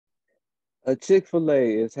A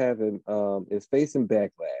Chick-fil-A is facing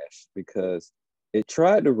backlash because it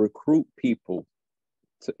tried to recruit people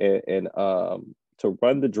to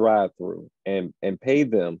run the drive-through and pay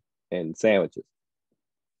them in sandwiches.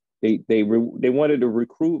 They wanted to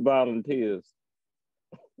recruit volunteers,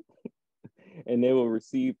 and they will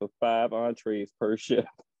receive for 5 entrees per shift.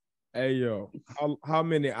 Hey yo, how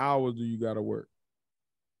many hours do you gotta work?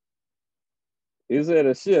 Is it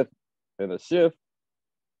a shift? And a shift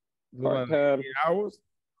Look part like time, 8 hours.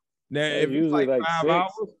 Now, that's if it's usually like like 6. 5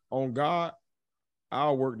 hours, on God,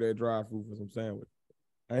 I'll work that drive through for some sandwich.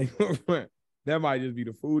 I ain't gonna front. That might just be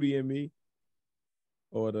the foodie in me,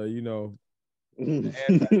 or the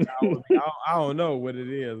anti. I don't know what it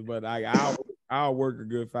is, but I'll work a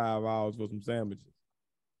good 5 hours for some sandwiches.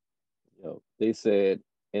 They said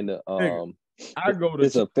in the Nigga, I go to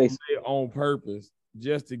it's Chick a Fil face. A on purpose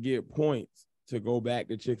just to get points to go back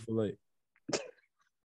to Chick Fil A.